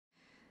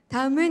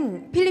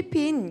다음은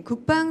필리핀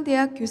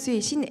국방대학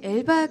교수이신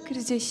엘바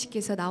크루즈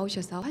씨께서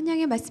나오셔서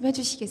환영의 말씀해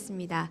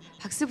주시겠습니다.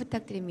 박수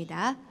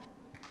부탁드립니다.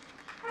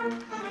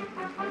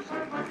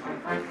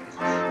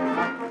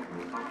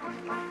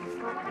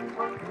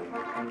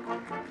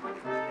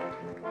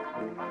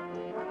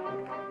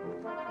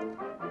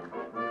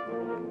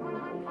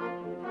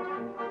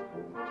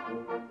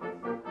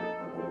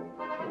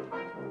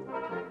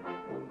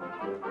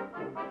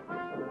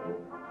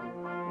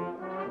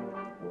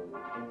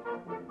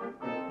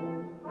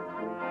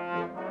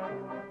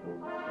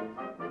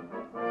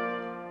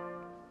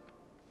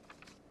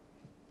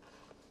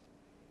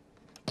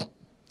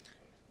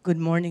 Good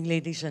morning,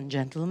 ladies and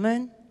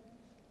gentlemen.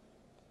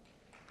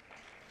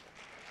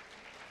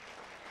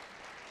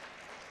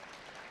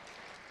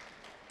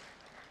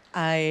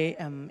 I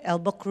am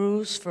Elba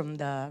Cruz from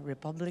the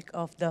Republic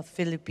of the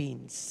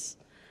Philippines.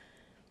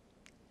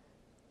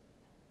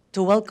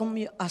 To welcome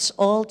us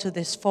all to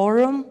this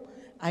forum,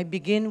 I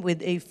begin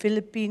with a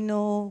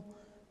Filipino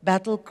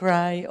battle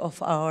cry of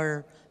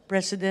our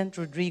President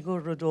Rodrigo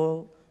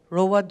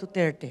Roa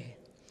Duterte.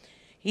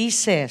 He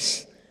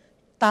says,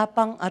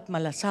 "Tapang at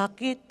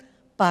malasakit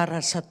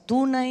para sa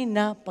tunay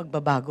na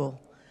pagbabago."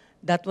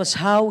 That was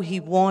how he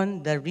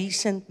won the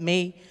recent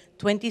May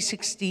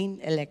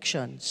 2016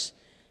 elections.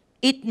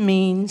 It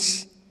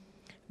means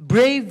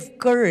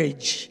brave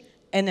courage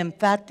and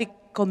emphatic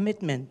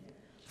commitment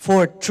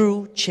for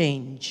true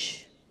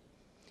change.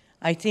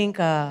 I think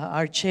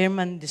our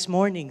chairman this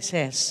morning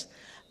says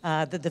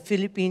that the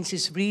Philippines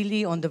is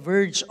really on the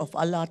verge of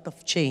a lot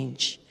of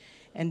change,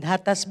 and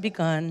that has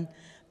begun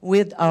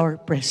with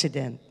our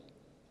president.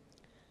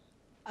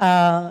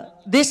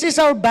 This is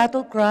our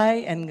battle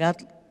cry and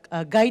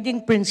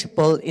guiding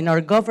principle in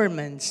our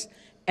governments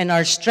and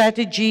our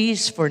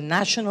strategies for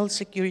national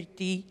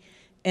security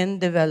and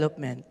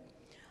development.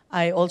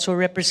 I also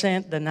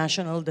represent the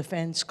National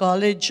Defense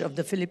College of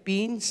the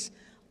Philippines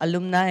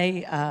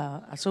Alumni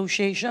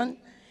Association,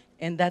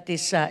 and that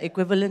is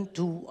equivalent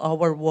to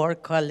our War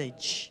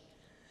College.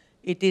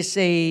 It is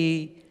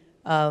a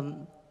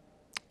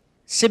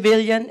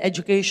civilian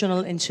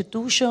educational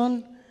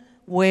institution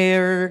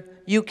where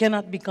you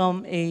cannot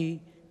become a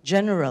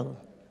general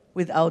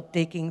without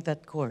taking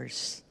that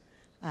course.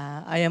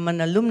 I am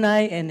an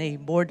alumni and a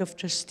board of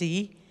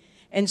trustee,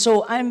 and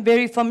so I'm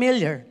very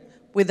familiar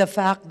with the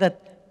fact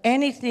that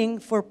anything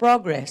for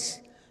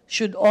progress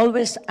should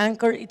always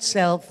anchor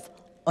itself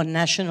on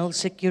national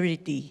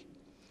security.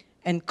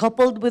 And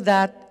coupled with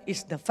that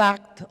is the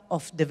fact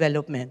of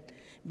development,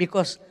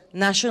 because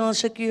national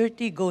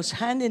security goes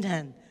hand in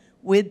hand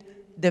with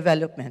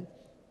development.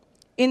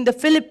 In the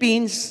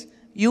Philippines,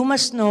 you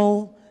must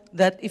know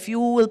that if you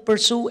will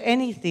pursue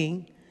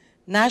anything,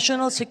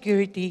 national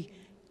security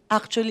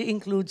actually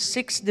includes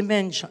 6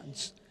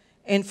 dimensions.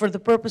 And for the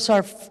purpose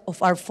of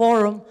our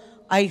forum,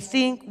 I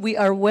think we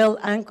are well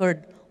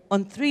anchored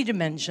on 3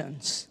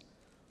 dimensions.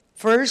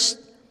 First,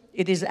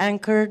 it is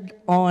anchored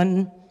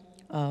on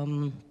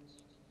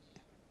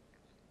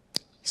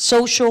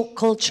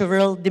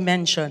socio-cultural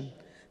dimension.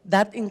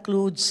 That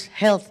includes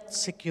health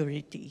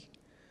security.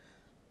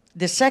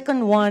 The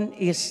second one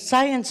is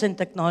science and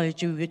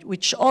technology,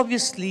 which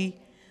obviously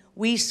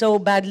we so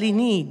badly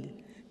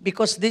need,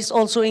 because this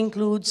also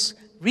includes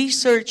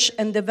research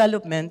and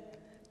development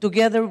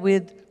together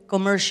with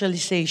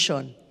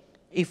commercialization,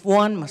 if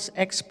one must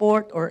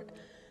export or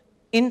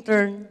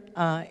import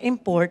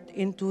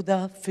into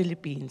the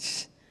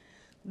Philippines.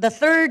 The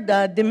third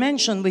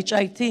dimension, which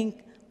I think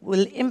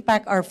will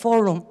impact our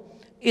forum,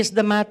 is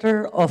the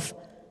matter of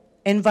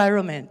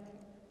environment.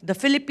 The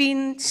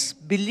Philippines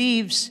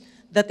believes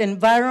that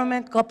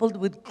environment coupled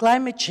with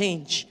climate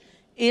change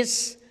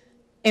is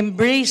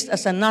embraced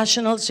as a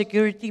national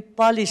security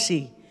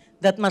policy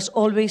that must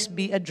always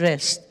be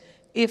addressed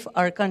if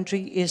our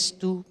country is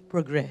to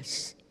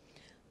progress.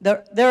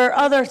 There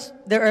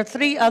are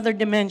 3 other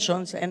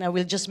dimensions, and I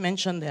will just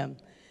mention them.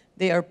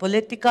 They are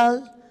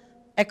political,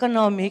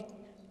 economic,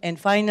 and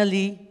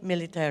finally,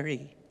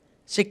 military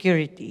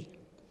security.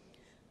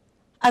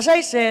 As I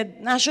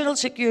said, national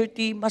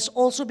security must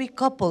also be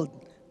coupled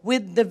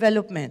with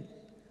development.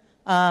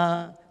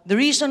 The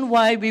reason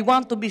why we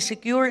want to be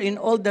secure in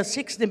all the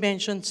 6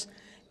 dimensions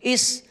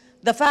is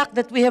the fact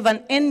that we have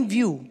an end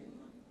view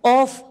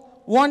of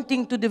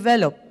wanting to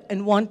develop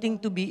and wanting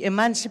to be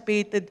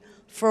emancipated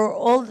for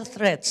all the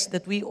threats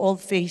that we all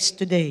face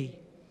today.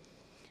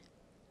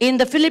 In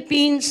the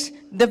Philippines,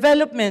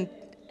 development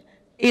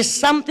is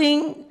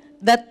something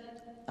that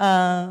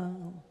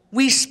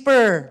we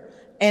spur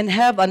and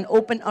have an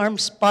open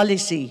arms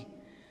policy,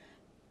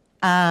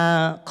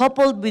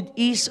 coupled with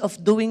ease of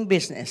doing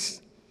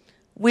business.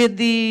 With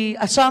the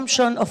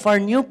assumption of our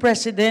new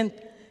president,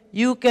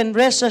 you can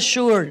rest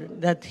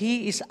assured that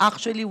he is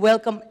actually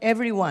welcome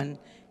everyone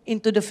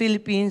into the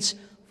Philippines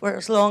for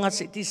as long as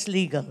it is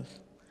legal.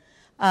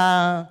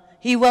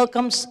 He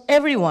welcomes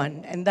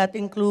everyone, and that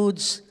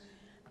includes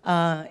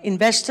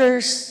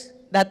investors,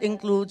 that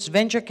includes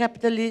venture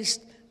capitalists,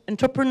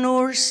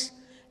 entrepreneurs,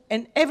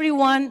 and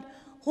everyone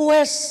who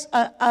has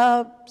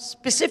a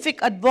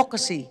specific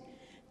advocacy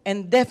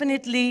And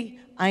definitely,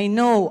 I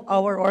know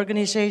our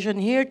organization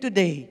here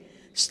today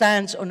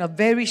stands on a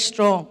very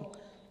strong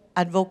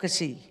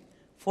advocacy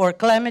for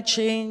climate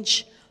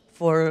change,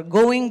 for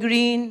going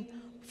green,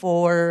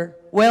 for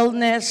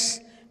wellness,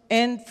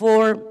 and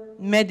for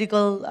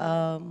medical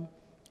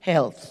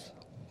health.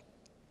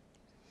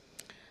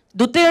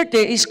 Duterte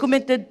is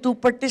committed to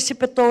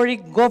participatory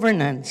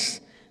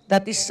governance.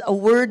 That is a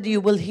word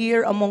you will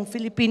hear among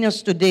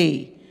Filipinos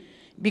today,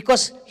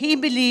 because he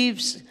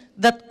believes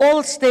that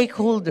all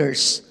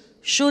stakeholders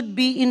should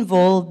be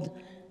involved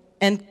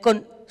and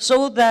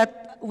so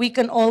that we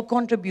can all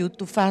contribute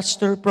to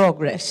faster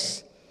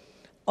progress.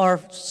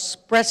 Our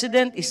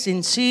president is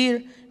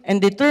sincere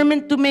and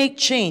determined to make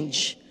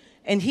change,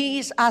 and he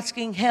is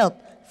asking help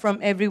from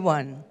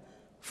everyone.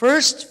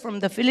 First, from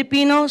the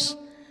Filipinos,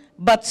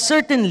 but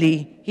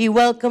certainly he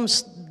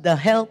welcomes the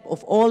help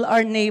of all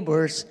our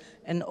neighbors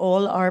and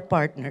all our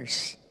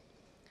partners.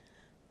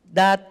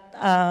 That,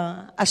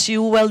 as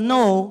you well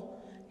know,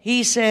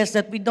 he says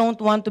that we don't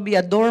want to be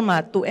a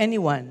doormat to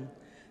anyone.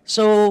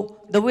 So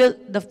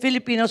the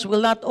Filipinos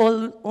will not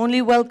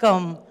only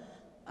welcome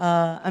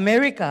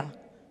America,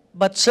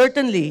 but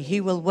certainly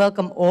he will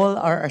welcome all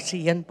our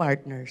ASEAN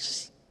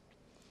partners.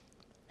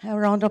 Have a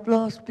round of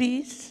applause,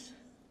 please.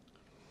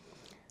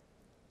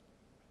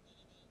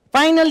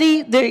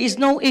 Finally, there is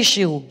no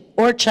issue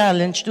or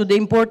challenge to the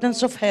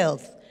importance of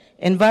health,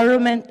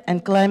 environment,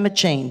 and climate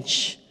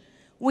change.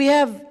 We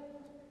have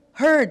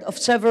heard of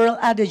several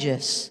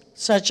adages,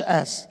 such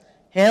as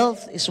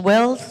health is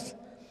wealth,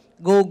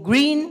 go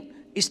green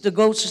is to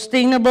go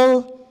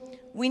sustainable.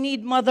 We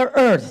need Mother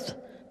Earth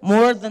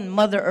more than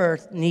Mother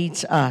Earth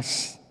needs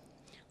us.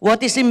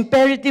 What is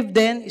imperative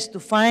then is to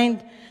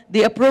find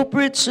the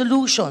appropriate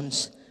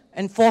solutions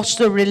and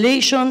foster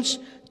relations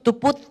to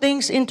put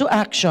things into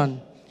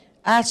action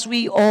as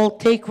we all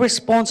take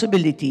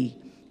responsibility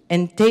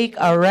and take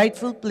our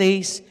rightful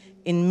place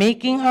in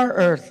making our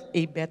Earth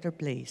a better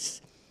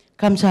place.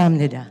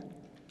 감사합니다.